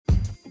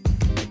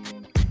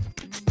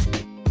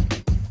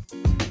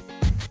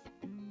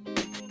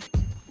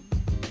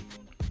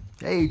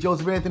Hey,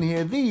 Joseph Anthony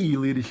here, the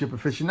Leadership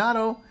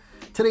Aficionado.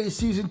 Today is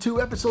Season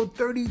 2, Episode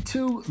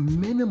 32,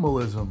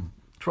 Minimalism.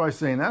 Try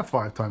saying that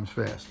 5 times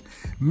fast.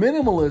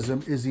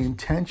 Minimalism is the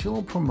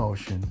intentional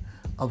promotion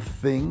of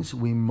things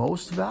we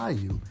most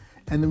value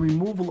and the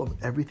removal of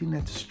everything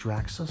that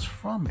distracts us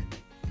from it.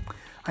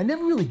 I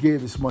never really gave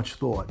this much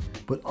thought,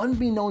 but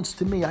unbeknownst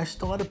to me, I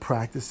started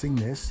practicing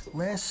this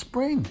last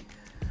spring.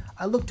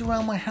 I looked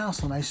around my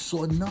house and I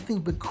saw nothing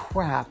but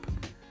crap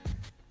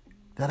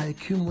that I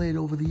accumulated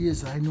over the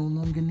years that I no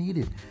longer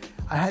needed.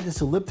 I had this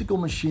elliptical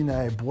machine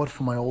that I bought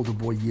for my older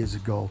boy years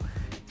ago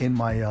in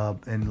my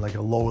in like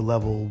a lower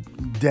level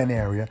den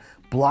area,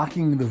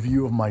 blocking the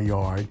view of my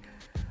yard.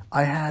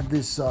 I had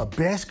this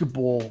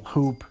basketball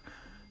hoop,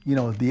 the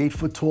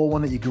 8-foot tall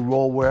one that you could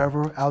roll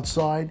wherever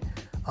outside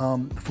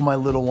for my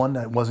little one.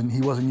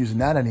 He wasn't using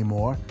that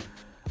anymore.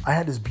 I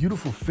had this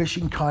beautiful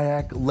fishing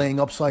kayak laying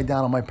upside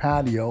down on my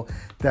patio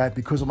that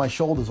because of my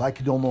shoulders, I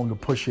could no longer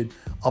push it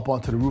up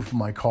onto the roof of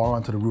my car,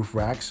 onto the roof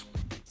racks.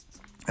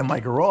 And my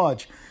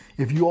garage,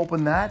 if you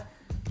open that,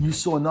 you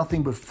saw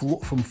nothing but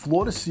from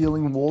floor to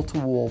ceiling, wall to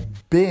wall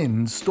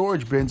bins,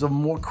 storage bins of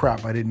more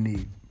crap I didn't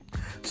need.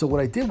 So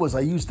what I did was I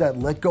used that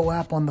Let Go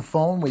app on the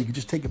phone where you could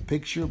just take a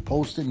picture,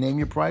 post it, name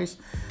your price.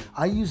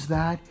 I used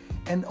that,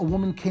 and a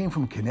woman came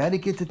from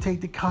Connecticut to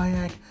take the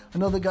kayak.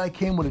 Another guy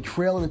came with a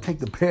trailer to take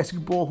the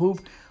basketball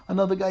hoop.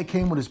 Another guy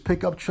came with his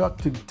pickup truck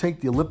to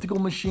take the elliptical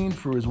machine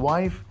for his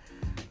wife.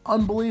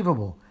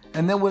 Unbelievable.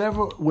 And then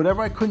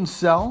whatever I couldn't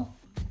sell,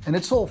 and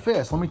it sold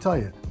fast, let me tell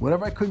you.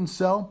 Whatever I couldn't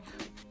sell,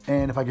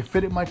 and if I could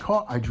fit it in my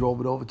car, I drove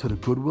it over to the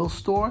Goodwill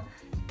store,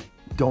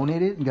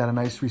 donated, and got a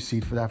nice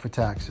receipt for that for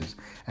taxes.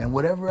 And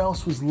whatever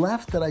else was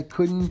left that I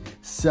couldn't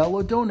sell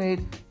or donate,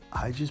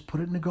 I just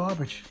put it in the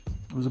garbage.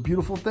 It was a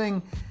beautiful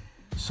thing.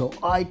 So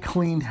I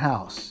cleaned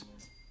house,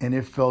 and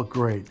it felt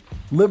great.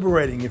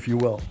 Liberating, if you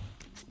will.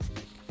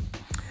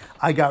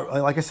 I got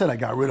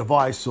rid of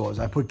eyesores.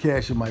 I put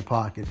cash in my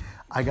pocket.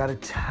 I got a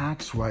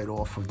tax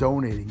write-off for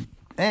donating,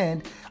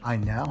 and I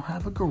now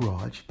have a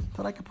garage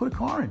that I can put a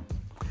car in.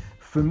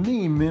 For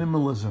me,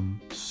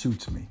 minimalism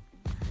suits me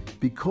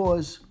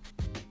because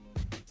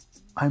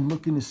I'm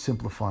looking to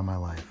simplify my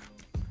life.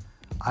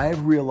 I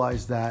have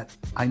realized that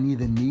I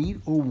neither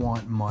need or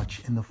want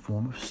much in the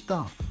form of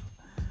stuff.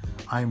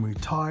 I'm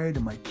retired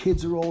and my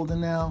kids are older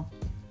now.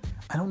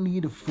 I don't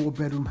need a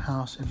 4-bedroom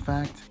house. In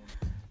fact,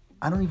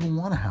 I don't even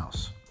want a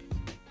house.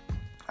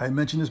 I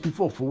mentioned this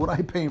before. For what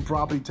I pay in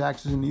property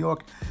taxes in New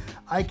York,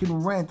 I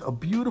can rent a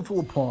beautiful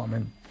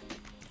apartment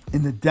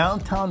in the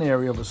downtown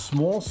area of a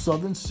small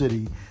southern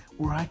city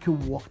where I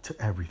can walk to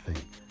everything.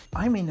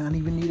 I may not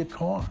even need a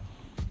car.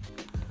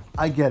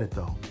 I get it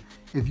though.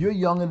 If you're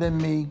younger than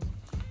me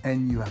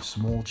and you have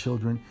small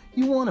children,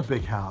 you want a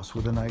big house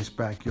with a nice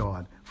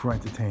backyard for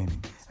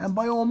entertaining. And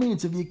by all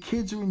means, if your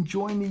kids are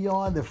enjoying the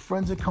yard, their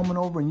friends are coming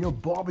over and you're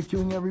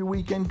barbecuing every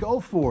weekend, go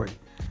for it.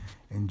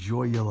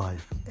 Enjoy your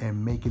life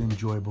and make it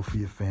enjoyable for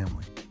your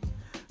family.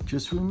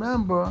 Just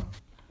remember,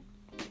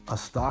 a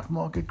stock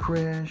market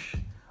crash,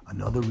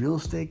 another real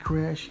estate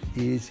crash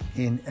is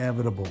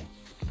inevitable.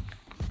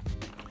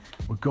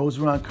 What goes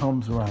around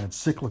comes around. It's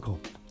cyclical.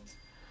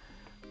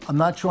 I'm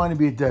not trying to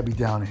be a Debbie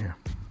Downer here.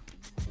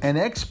 And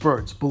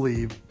experts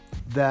believe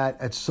that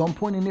at some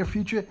point in the near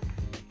future,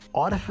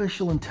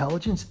 artificial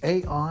intelligence,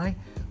 AI,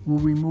 will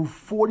remove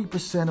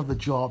 40% of the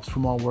jobs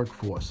from our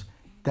workforce.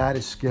 That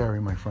is scary,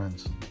 my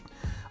friends.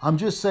 I'm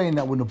just saying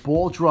that when the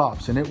ball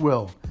drops, and it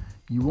will,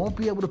 you won't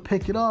be able to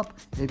pick it up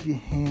if your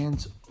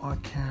hands are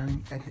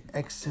carrying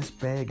excess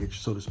baggage,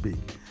 so to speak.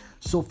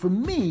 So for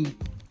me,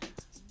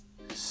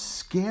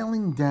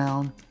 scaling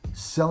down,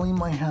 selling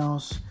my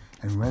house,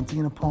 and renting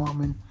an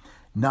apartment,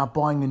 not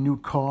buying a new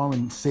car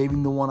and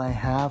saving the one I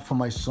have for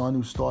my son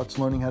who starts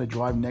learning how to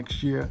drive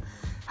next year,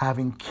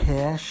 having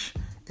cash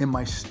in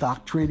my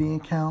stock trading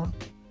account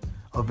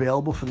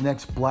available for the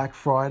next Black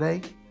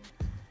Friday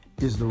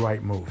is the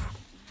right move.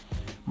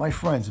 My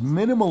friends,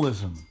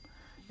 minimalism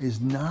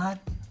is not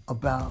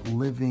about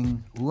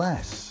living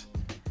less.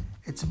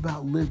 It's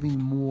about living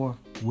more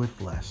with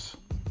less.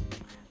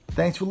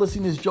 Thanks for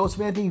listening. This is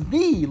Joseph Anthony,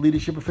 the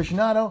Leadership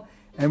Aficionado.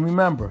 And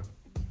remember,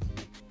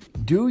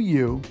 do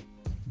you,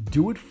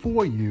 do it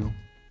for you,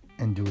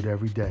 and do it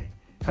every day.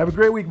 Have a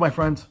great week, my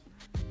friends.